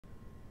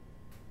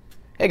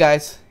Hey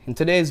guys, in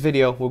today's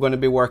video we're going to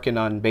be working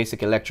on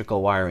basic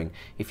electrical wiring.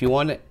 If you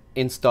want to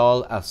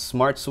install a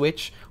smart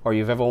switch, or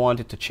you've ever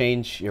wanted to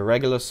change your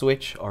regular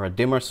switch or a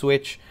dimmer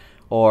switch,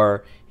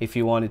 or if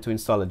you wanted to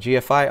install a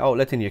GFCI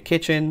outlet in your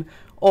kitchen,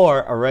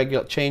 or a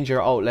regular change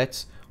your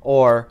outlets,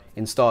 or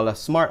install a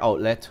smart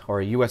outlet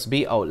or a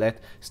USB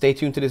outlet, stay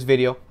tuned to this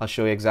video. I'll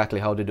show you exactly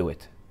how to do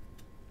it.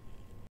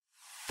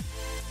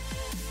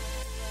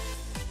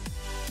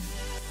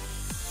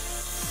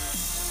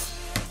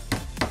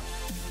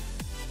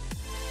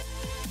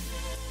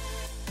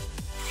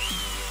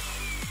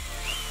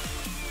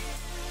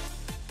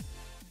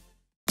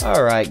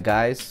 Alright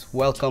guys,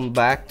 welcome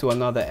back to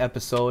another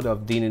episode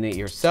of Deanin It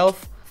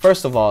Yourself.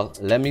 First of all,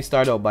 let me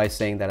start out by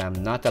saying that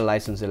I'm not a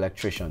licensed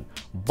electrician,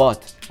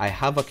 but I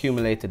have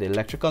accumulated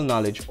electrical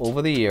knowledge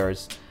over the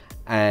years,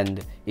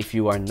 and if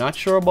you are not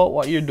sure about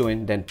what you're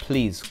doing, then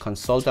please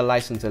consult a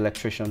licensed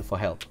electrician for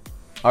help.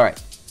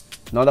 Alright,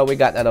 now that we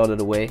got that out of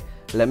the way,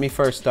 let me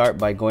first start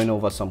by going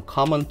over some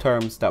common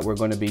terms that we're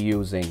going to be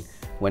using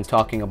when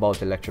talking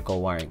about electrical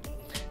wiring.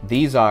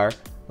 These are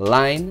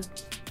line,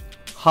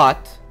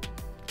 hot,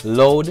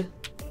 load,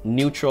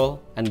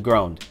 neutral, and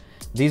ground.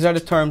 These are the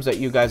terms that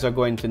you guys are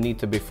going to need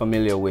to be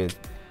familiar with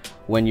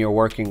when you're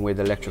working with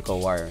electrical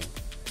wiring.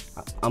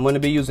 I'm going to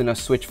be using a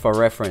switch for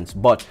reference,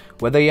 but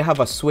whether you have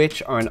a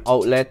switch or an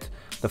outlet,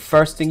 the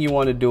first thing you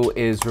want to do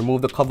is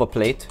remove the cover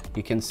plate.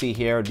 You can see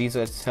here, these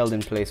are held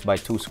in place by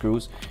 2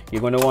 screws.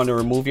 You're going to want to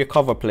remove your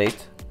cover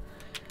plate,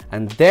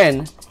 and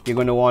then you're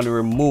going to want to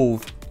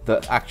remove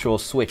the actual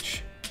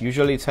switch.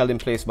 Usually it's held in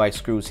place by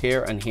screws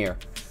here and here.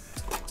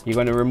 You're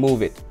going to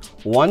remove it.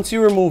 Once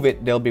you remove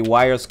it, there'll be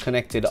wires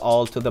connected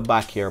all to the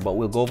back here, but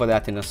we'll go over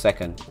that in a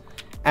second.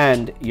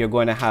 And you're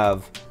going to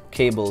have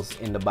cables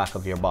in the back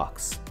of your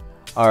box.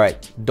 All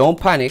right, don't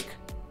panic.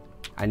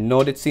 I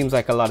know that seems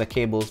like a lot of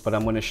cables, but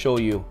I'm going to show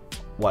you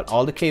what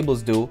all the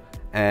cables do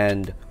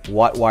and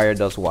what wire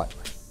does what.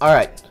 All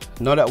right,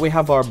 now that we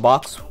have our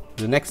box,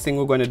 the next thing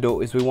we're going to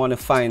do is we want to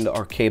find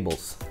our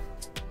cables.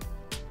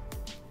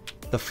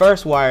 The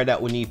first wire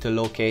that we need to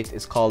locate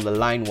is called the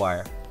line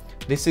wire.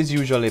 This is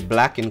usually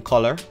black in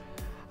color.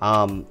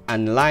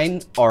 And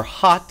line or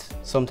hot,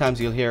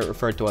 sometimes you'll hear it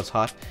referred to as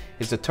hot,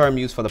 is the term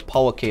used for the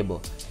power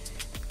cable.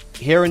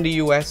 Here in the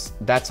US,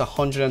 that's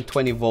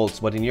 120 volts,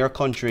 but in your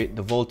country,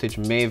 the voltage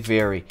may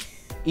vary.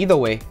 Either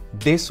way,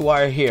 this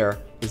wire here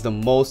is the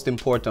most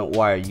important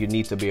wire you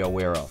need to be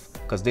aware of,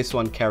 because this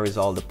one carries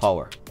all the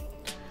power.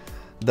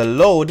 The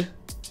load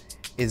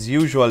is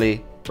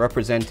usually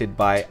represented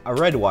by a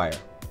red wire.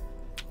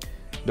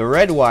 The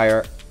red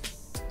wire,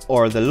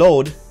 or the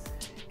load,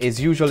 is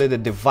usually the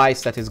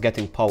device that is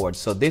getting powered.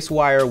 So this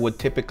wire would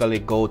typically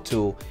go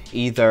to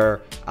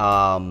either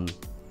a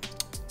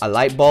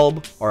light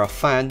bulb or a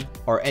fan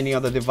or any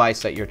other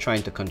device that you're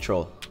trying to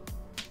control.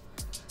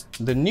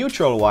 The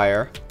neutral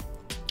wire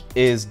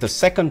is the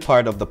second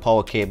part of the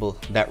power cable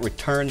that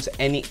returns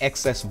any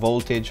excess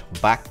voltage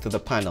back to the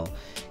panel.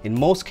 In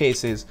most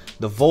cases,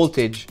 the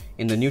voltage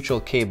in the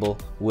neutral cable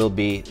will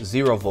be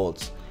 0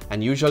 volts,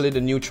 and usually the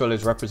neutral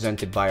is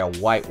represented by a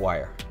white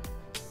wire.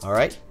 All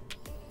right.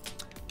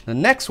 The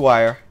next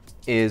wire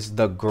is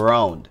the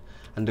ground,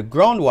 and the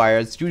ground wire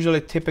is usually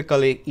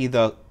typically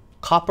either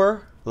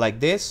copper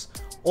like this,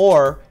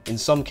 or in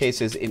some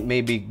cases it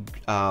may be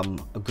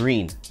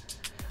green.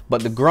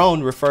 But the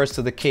ground refers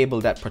to the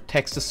cable that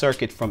protects the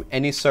circuit from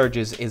any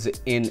surges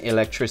in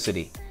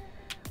electricity.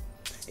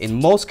 In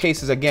most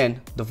cases,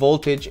 again, the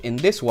voltage in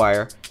this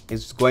wire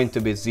is going to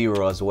be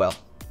 0 as well.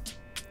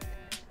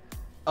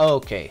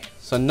 Okay,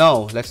 so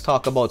now let's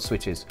talk about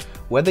switches.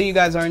 Whether you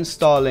guys are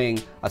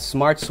installing a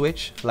smart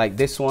switch like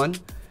this one,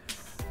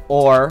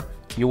 or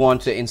you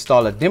want to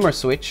install a dimmer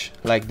switch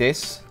like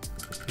this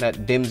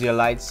that dims your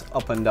lights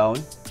up and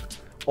down,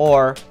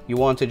 or you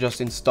want to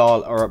just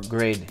install or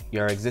upgrade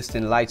your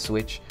existing light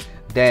switch,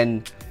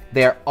 then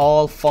they're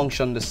all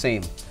function the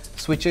same.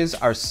 Switches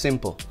are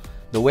simple.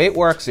 The way it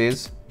works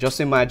is, just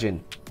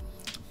imagine,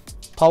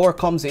 power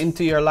comes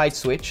into your light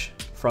switch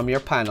from your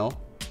panel,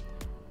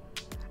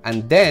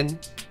 and then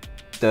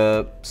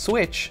the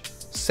switch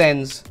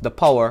sends the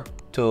power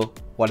to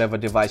whatever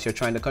device you're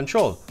trying to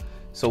control.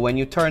 So when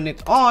you turn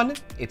it on,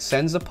 it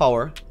sends the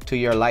power to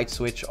your light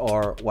switch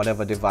or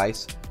whatever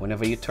device.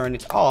 Whenever you turn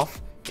it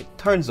off, it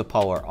turns the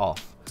power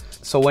off.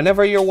 So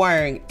whenever you're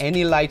wiring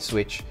any light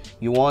switch,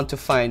 you want to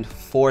find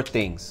 4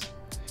 things.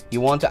 You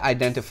want to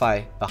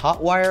identify the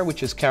hot wire,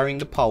 which is carrying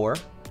the power,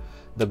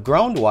 the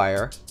ground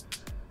wire,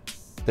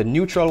 the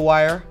neutral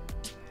wire,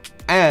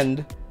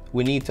 and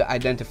we need to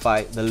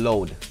identify the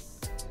load,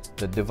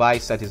 the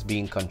device that is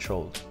being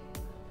controlled.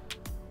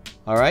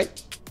 All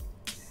right,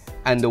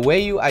 and the way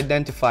you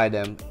identify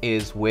them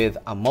is with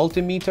a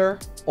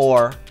multimeter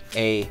or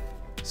a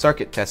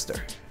circuit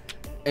tester.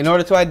 In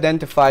order to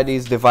identify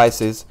these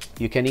devices,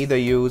 you can either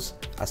use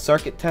a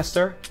circuit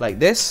tester like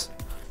this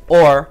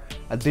or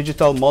a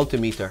digital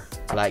multimeter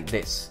like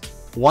this.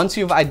 Once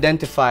you've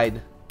identified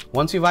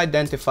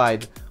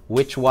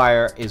which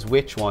wire is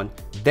which one,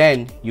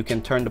 then you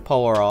can turn the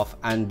power off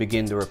and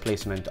begin the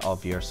replacement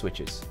of your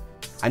switches.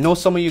 I know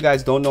some of you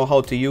guys don't know how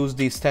to use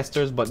these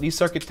testers, but these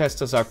circuit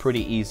testers are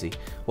pretty easy.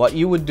 What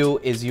you would do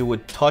is you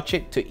would touch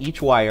it to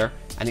each wire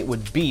and it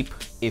would beep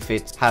if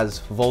it has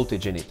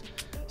voltage in it.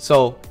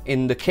 So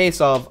in the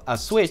case of a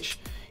switch,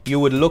 you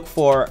would look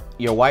for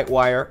your white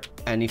wire,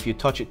 and if you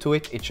touch it to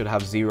it, it should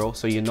have 0,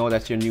 so you know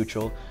that's your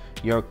neutral.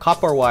 Your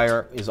copper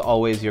wire is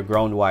always your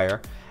ground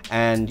wire,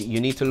 and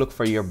you need to look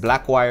for your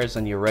black wires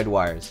and your red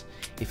wires.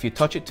 If you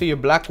touch it to your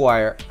black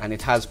wire and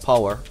it has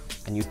power,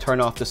 and you turn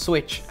off the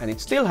switch and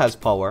it still has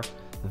power,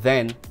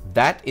 then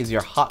that is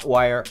your hot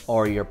wire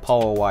or your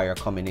power wire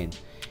coming in.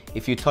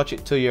 If you touch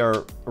it to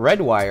your red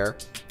wire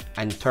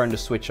and turn the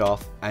switch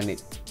off and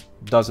it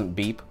doesn't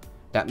beep,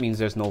 that means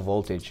there's no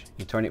voltage.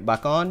 You turn it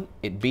back on,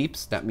 it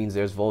beeps, that means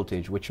there's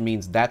voltage, which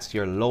means that's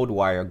your load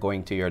wire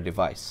going to your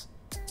device.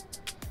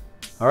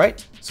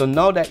 Alright, so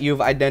now that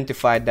you've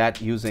identified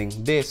that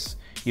using this,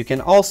 you can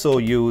also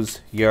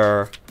use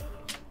your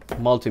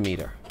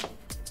multimeter.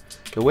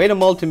 The way the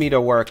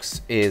multimeter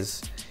works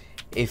is,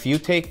 if you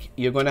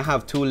you're going to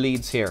have 2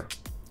 leads here.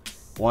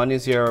 One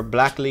is your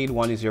black lead,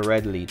 one is your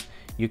red lead.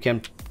 You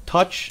can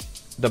touch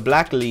the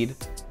black lead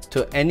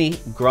to any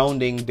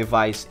grounding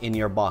device in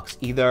your box,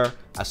 either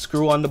a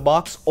screw on the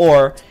box,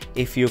 or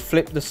if you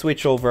flip the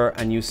switch over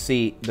and you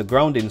see the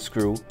grounding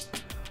screw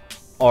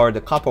or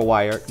the copper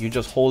wire, you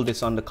just hold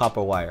this on the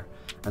copper wire,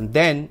 and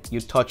then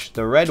you touch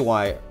the red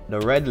wire, the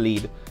red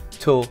lead,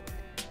 to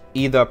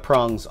either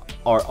prongs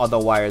or other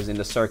wires in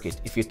the circuit.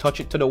 If you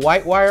touch it to the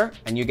white wire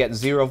and you get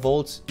 0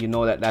 volts, you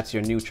know that that's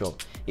your neutral.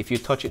 If you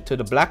touch it to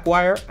the black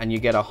wire and you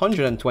get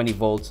 120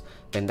 volts,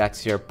 then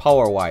that's your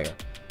power wire.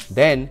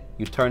 Then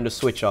you turn the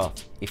switch off.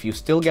 If you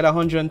still get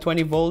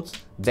 120 volts,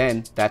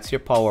 then that's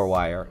your power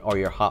wire or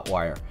your hot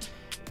wire.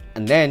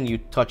 And then you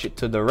touch it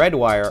to the red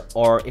wire,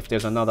 or if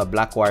there's another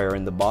black wire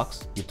in the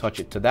box, you touch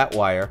it to that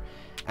wire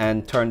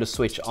and turn the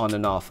switch on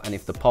and off. And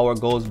if the power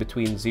goes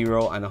between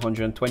 0 and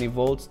 120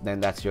 volts, then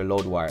that's your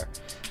load wire.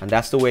 And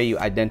that's the way you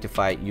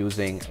identify it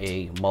using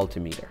a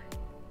multimeter.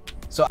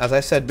 So as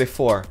I said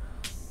before,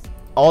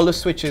 all the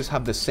switches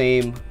have the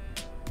same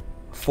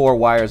 4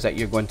 wires that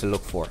you're going to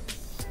look for.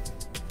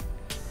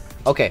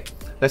 Okay,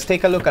 let's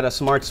take a look at a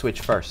smart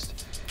switch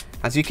first.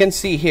 As you can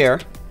see here,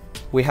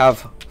 we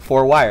have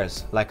 4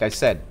 wires, like I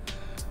said.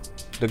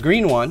 The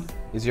green one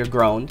is your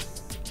ground,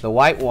 the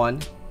white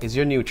one is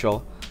your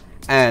neutral,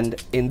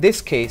 and in this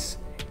case,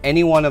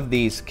 any one of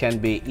these can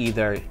be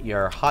either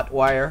your hot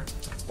wire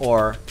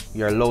or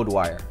your load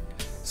wire.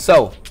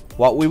 So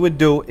what we would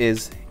do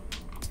is,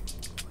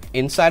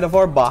 inside of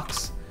our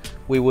box,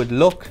 we would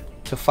look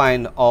to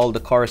find all the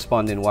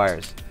corresponding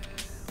wires.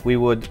 We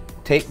would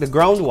take the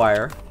ground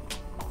wire,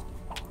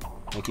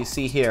 like you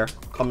see here,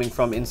 coming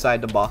from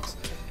inside the box,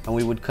 and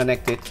we would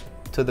connect it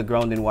to the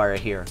grounding wire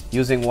here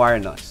using wire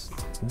nuts.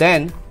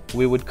 Then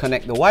we would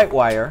connect the white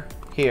wire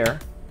here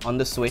on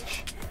the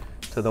switch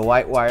to the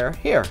white wire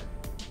here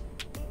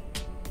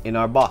in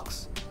our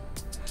box.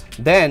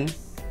 Then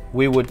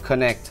we would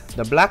connect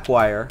the black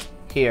wire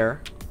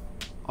here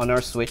on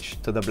our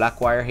switch to the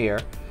black wire here,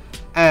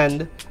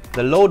 and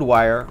the load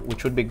wire,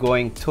 which would be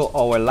going to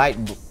our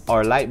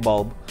light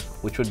bulb,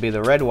 which would be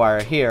the red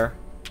wire here,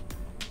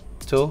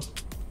 to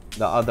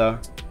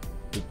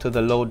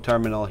the load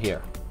terminal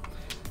here.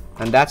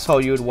 And that's how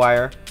you'd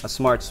wire a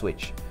smart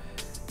switch.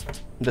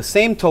 The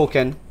same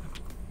token,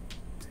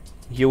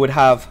 you would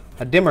have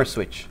a dimmer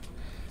switch,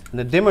 and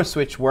the dimmer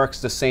switch works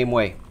the same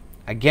way.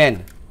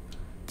 Again,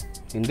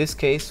 in this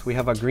case, we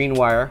have a green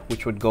wire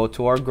which would go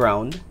to our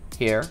ground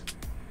here.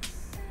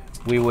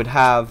 We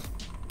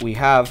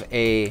have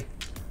a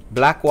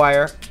black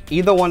wire.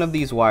 Either one of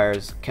these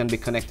wires can be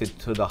connected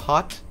to the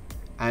hot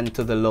and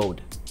to the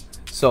load.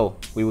 So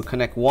we would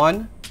connect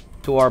one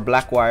to our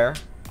black wire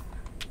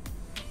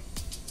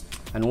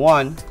and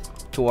one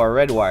to our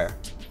red wire,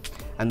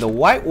 and the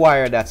white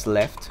wire that's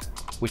left,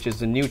 which is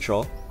the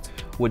neutral,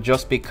 would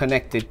just be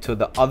connected to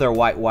the other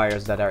white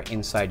wires that are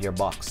inside your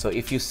box. So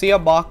if you see a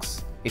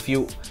box,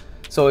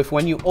 if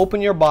when you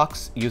open your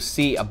box you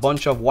see a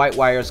bunch of white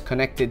wires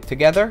connected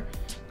together,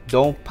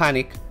 don't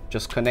panic,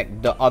 just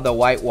connect the other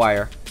white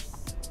wire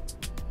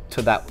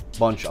to that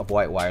bunch of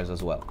white wires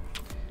as well,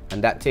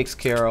 and that takes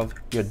care of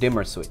your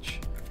dimmer switch.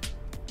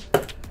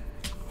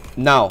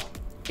 Now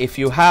if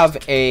you have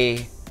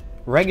a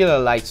regular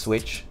light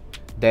switch,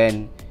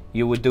 then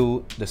you would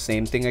do the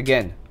same thing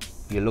again.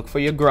 You look for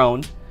your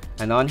ground,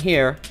 and on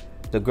here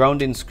the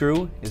grounding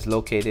screw is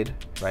located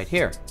right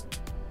here.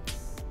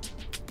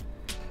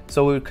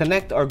 So we would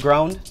connect our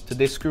ground to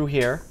this screw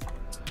here,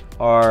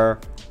 our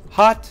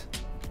hot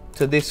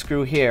to this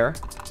screw here,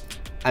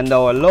 and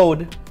our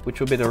load, which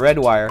would be the red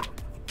wire,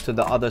 to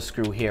the other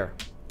screw here.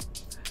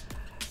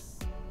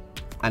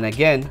 And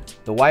again,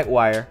 the white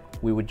wire,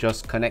 we would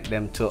just connect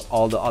them to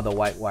all the other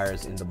white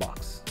wires in the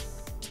box.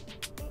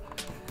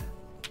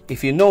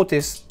 If you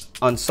notice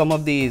on some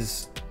of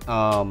these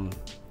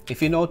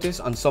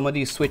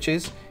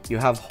switches, you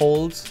have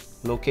holes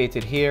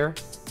located here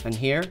and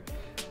here.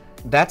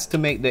 That's to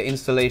make the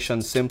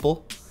installation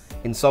simple.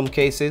 In some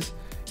cases,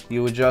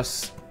 you would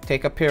just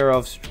take a pair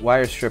of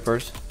wire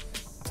strippers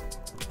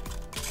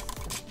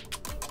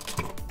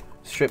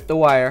strip the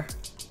wire,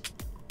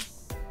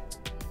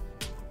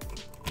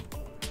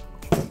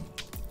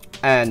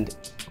 and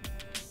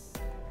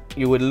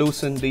you would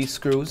loosen these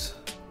screws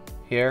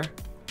here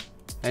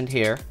and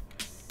here,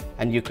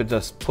 and you could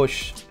just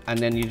push, and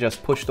then you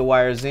just push the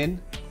wires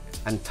in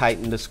and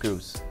tighten the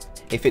screws.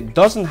 If it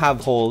doesn't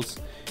have holes,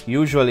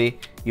 usually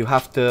you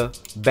have to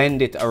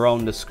bend it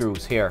around the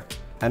screws here,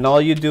 and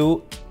all you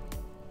do,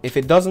 if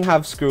it doesn't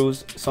have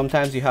screws,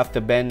 sometimes you have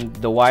to bend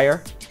the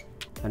wire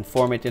and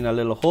form it in a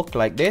little hook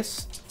like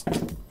this,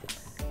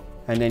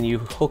 and then you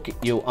hook it,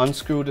 you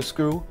unscrew the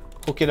screw,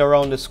 hook it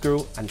around the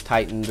screw, and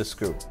tighten the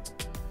screw.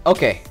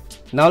 Okay,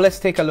 now let's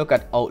take a look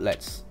at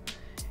outlets.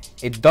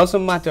 It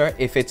doesn't matter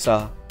if it's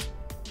a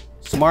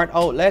smart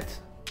outlet,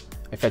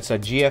 if it's a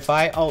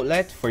GFI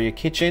outlet for your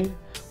kitchen,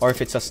 or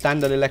if it's a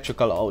standard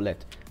electrical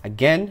outlet.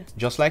 Again,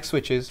 just like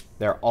switches,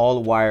 they're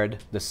all wired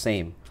the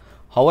same.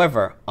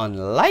 However,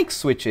 unlike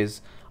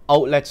switches,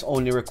 outlets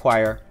only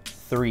require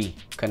 3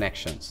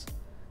 connections.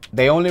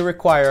 They only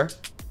require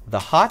the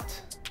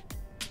hot,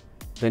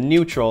 the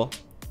neutral,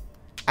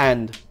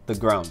 and the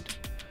ground.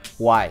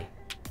 Why?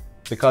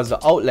 Because the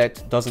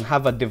outlet doesn't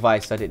have a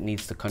device that it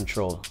needs to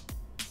control.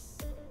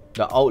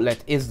 The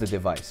outlet is the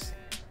device.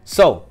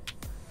 So,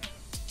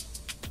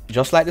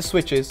 just like the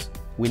switches,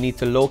 we need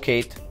to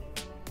locate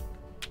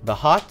the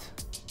hot,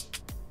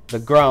 the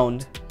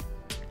ground,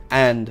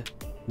 and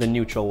the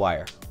neutral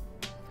wire.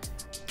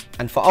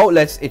 And for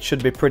outlets, it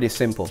should be pretty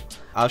simple.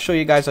 I'll show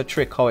you guys a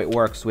trick how it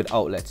works with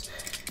outlets.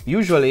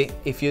 Usually,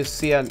 if you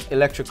see an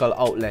electrical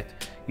outlet,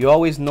 you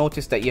always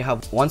notice that you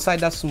have one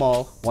side that's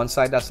small, one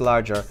side that's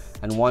larger,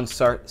 and one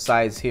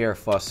size here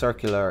for a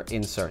circular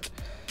insert.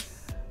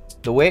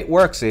 The way it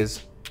works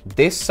is,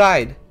 this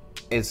side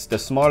is the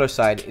smaller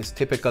side, is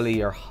typically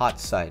your hot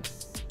side,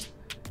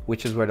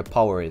 which is where the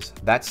power is.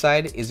 That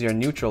side is your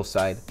neutral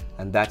side,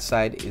 and that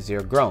side is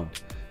your ground.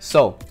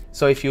 So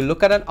if you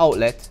look at an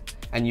outlet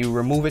and you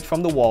remove it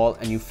from the wall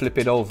and you flip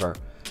it over,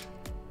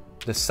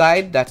 the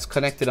side that's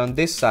connected on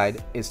this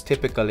side is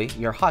typically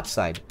your hot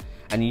side.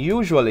 And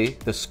usually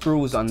the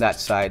screws on that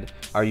side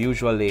are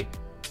usually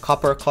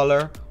copper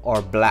color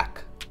or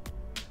black.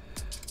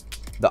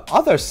 The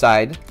other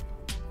side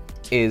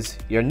is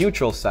your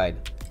neutral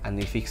side. And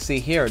if you see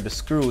here, the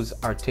screws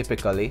are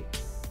typically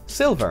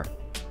silver,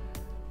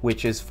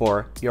 which is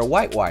for your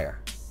white wire.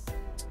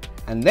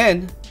 And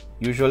then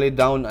usually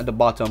down at the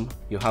bottom,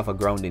 you have a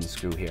grounding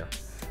screw here.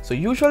 So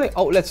usually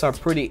outlets are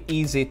pretty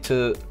easy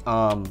to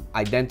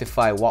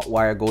identify what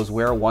wire goes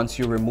where once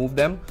you remove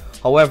them.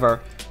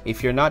 However,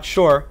 if you're not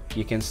sure,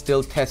 you can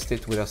still test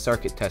it with a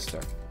circuit tester.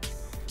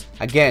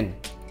 Again,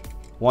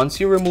 once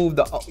you remove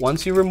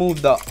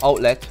the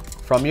outlet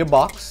from your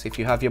box, if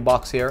you have your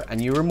box here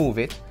and you remove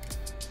it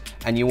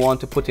and you want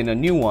to put in a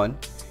new one,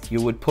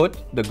 you would put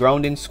the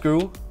grounding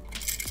screw,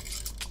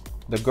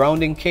 the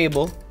grounding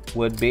cable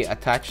would be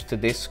attached to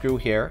this screw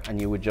here, and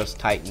you would just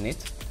tighten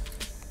it.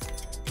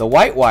 The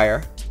white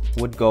wire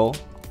would go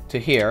to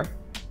here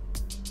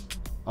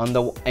on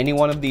any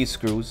one of these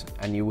screws,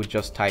 and you would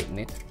just tighten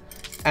it.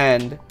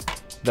 And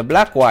the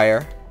black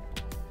wire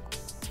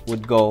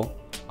would go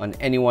on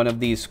any one of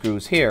these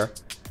screws here,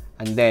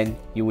 and then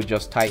you would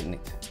just tighten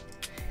it.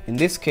 In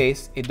this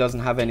case, it doesn't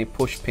have any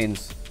push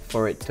pins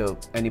for it to,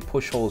 any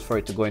push holes for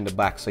it to go in the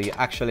back, so you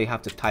actually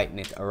have to tighten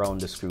it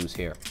around the screws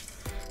here.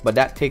 But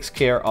that takes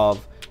care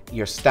of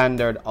your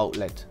standard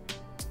outlet.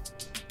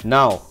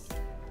 Now,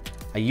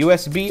 a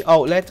USB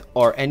outlet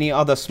or any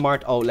other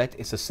smart outlet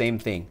is the same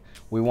thing.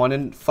 We want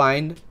to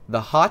find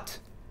the hot,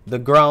 the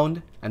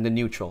ground, and the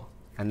neutral,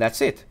 and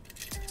that's it.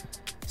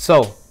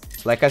 So,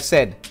 like I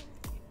said,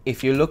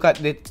 if you look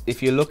at it,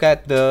 if you look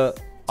at the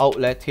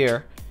outlet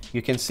here,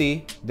 you can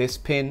see this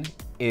pin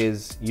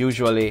is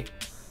usually,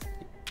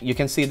 you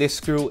can see this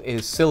screw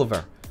is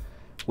silver,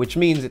 which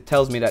means it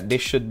tells me that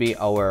this should be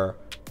our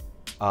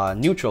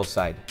neutral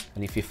side.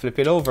 And if you flip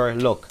it over,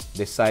 look,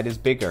 this side is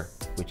bigger,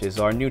 which is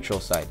our neutral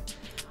side.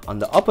 On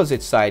the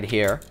opposite side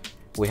here,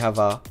 we have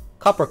a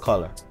copper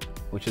color,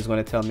 which is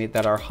going to tell me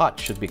that our hot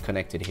should be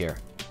connected here.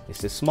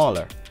 This is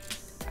smaller.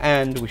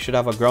 And we should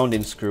have a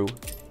grounding screw.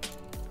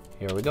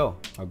 Here we go.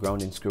 Our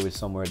grounding screw is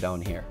somewhere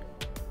down here.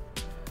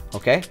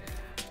 Okay.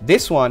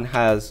 This one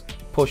has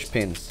push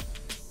pins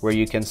where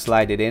you can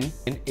slide it in.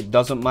 It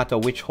doesn't matter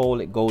which hole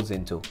it goes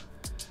into.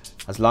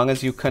 As long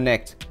as you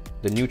connect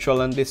the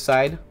neutral on this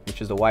side,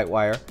 which is the white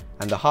wire,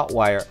 and the hot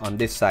wire on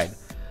this side.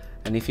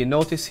 And if you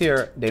notice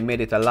here, they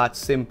made it a lot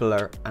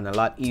simpler and a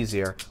lot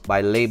easier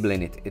by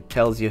labeling it. It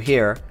tells you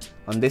here,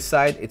 on this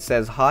side it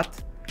says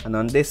hot, and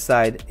on this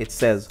side it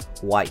says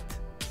white.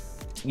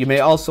 You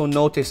may also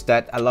notice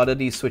that a lot of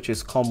these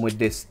switches come with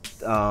this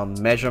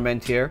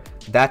measurement here.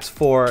 That's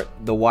for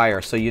the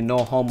wire, so you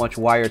know how much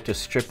wire to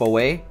strip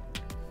away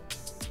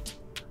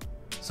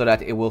so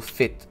that it will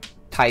fit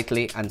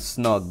tightly and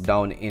snug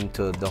down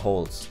into the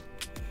holes.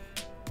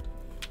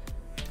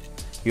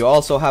 You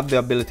also have the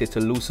ability to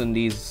loosen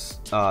these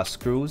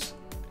screws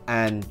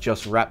and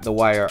just wrap the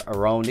wire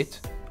around it,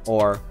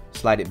 or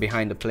slide it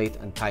behind the plate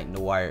and tighten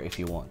the wire if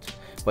you want.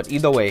 But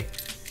either way,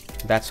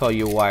 That's how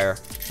you wire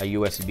a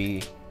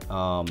USB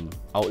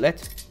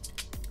outlet.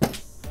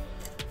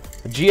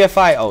 A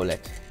GFI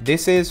outlet.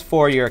 This is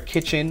for your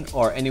kitchen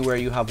or anywhere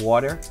you have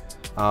water.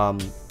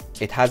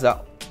 It has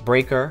a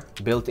breaker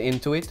built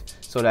into it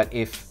so that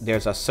if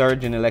there's a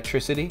surge in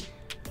electricity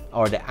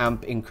or the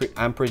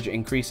amperage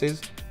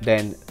increases,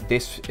 then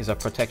this is a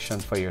protection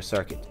for your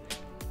circuit.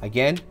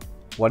 Again,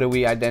 what do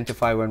we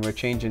identify when we're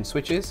changing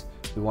switches?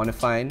 We want to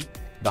find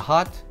the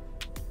hot,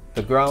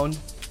 the ground,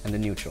 and the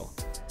neutral.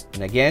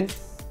 And again,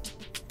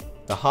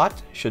 the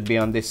hot should be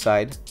on this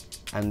side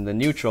and the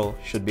neutral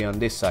should be on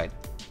this side.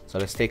 So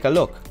let's take a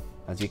look.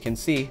 As you can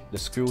see, the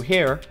screw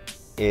here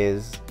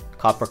is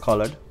copper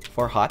colored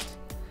for hot,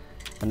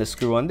 and the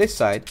screw on this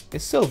side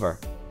is silver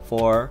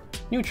for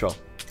neutral.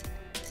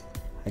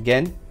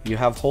 Again, you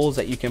have holes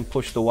that you can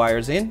push the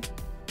wires in,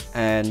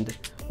 and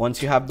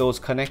once you have those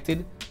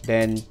connected,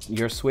 then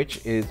your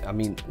switch is,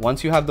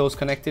 once you have those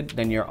connected,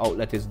 then your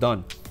outlet is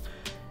done.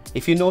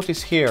 If you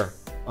notice here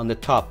on the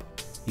top,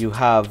 you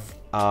have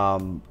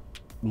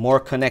more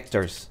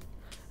connectors,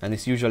 and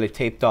it's usually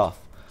taped off.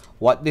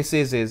 What this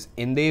is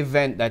in the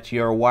event that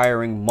you're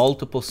wiring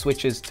multiple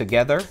switches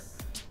together,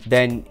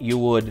 then you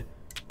would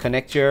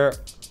connect your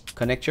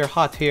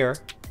hot here,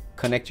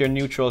 connect your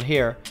neutral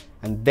here,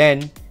 and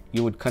then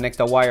you would connect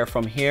a wire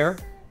from here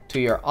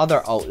to your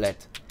other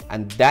outlet,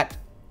 and that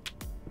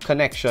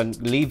connection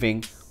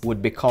leaving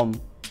would become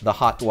the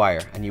hot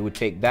wire, and you would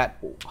take that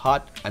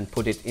hot and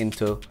put it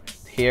into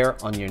here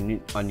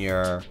on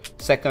your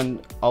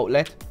second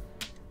outlet,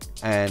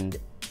 and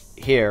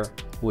here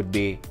would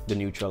be the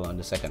neutral on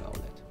the second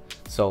outlet.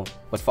 So,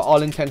 but for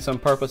all intents and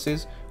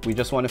purposes, we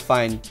just want to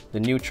find the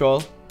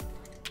neutral,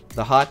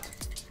 the hot,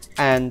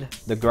 and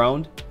the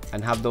ground,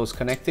 and have those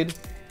connected,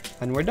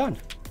 and we're done.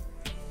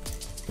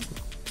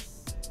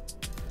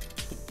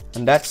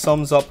 And that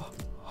sums up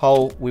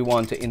how we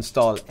want to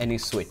install any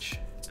switch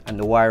and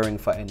the wiring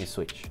for any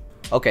switch.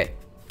 Okay,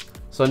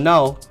 so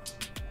now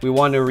we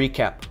want to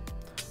recap.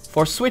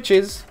 For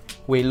switches,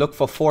 we look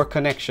for 4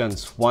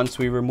 connections. Once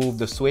we remove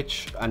the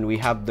switch and we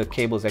have the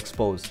cables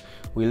exposed,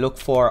 we look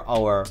for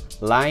our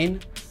line,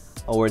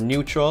 our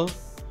neutral,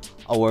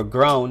 our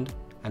ground,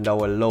 and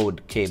our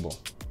load cable.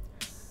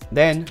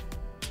 Then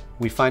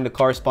we find the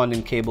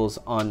corresponding cables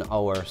on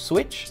our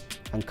switch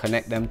and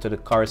connect them to the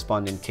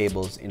corresponding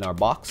cables in our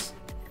box.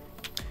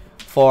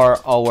 For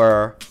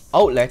our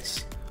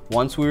outlets,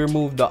 once we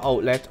remove the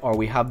outlet or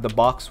we have the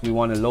box, we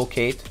want to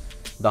locate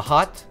the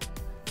hot,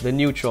 the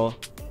neutral,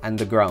 and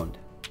the ground.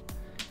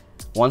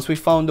 Once we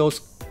found those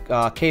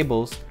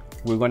cables,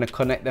 we're going to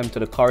connect them to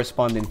the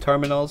corresponding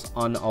terminals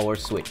on our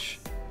switch.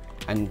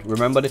 And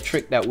remember the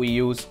trick that we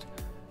used.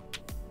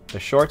 The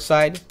short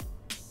side,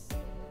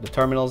 the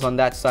terminals on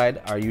that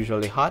side are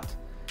usually hot.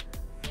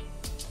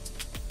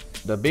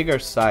 The bigger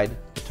side,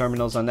 the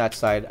terminals on that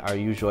side are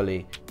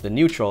usually the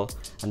neutral,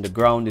 and the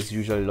ground is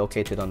usually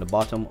located on the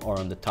bottom or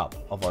on the top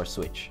of our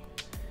switch.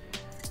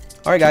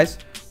 All right, guys.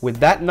 With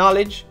that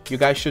knowledge, you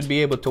guys should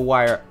be able to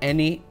wire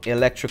any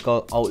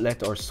electrical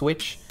outlet or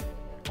switch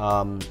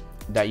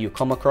that you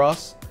come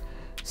across.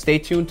 Stay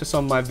tuned to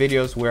some of my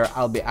videos where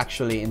I'll be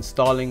actually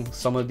installing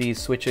some of these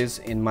switches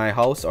in my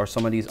house or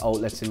some of these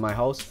outlets in my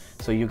house,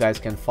 so you guys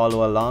can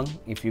follow along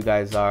if you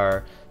guys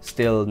are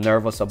still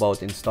nervous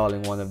about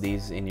installing one of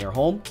these in your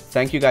home.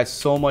 Thank you guys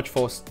so much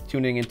for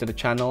tuning into the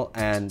channel,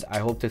 and I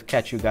hope to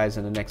catch you guys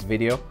in the next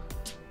video.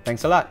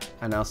 Thanks a lot,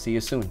 and I'll see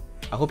you soon.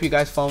 I hope you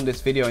guys found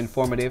this video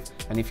informative,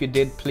 and if you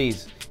did,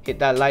 please hit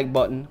that like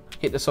button,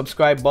 hit the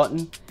subscribe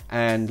button,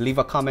 and leave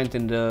a comment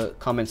in the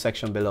comment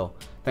section below.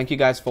 Thank you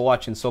guys for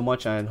watching so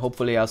much, and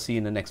hopefully I'll see you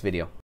in the next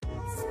video.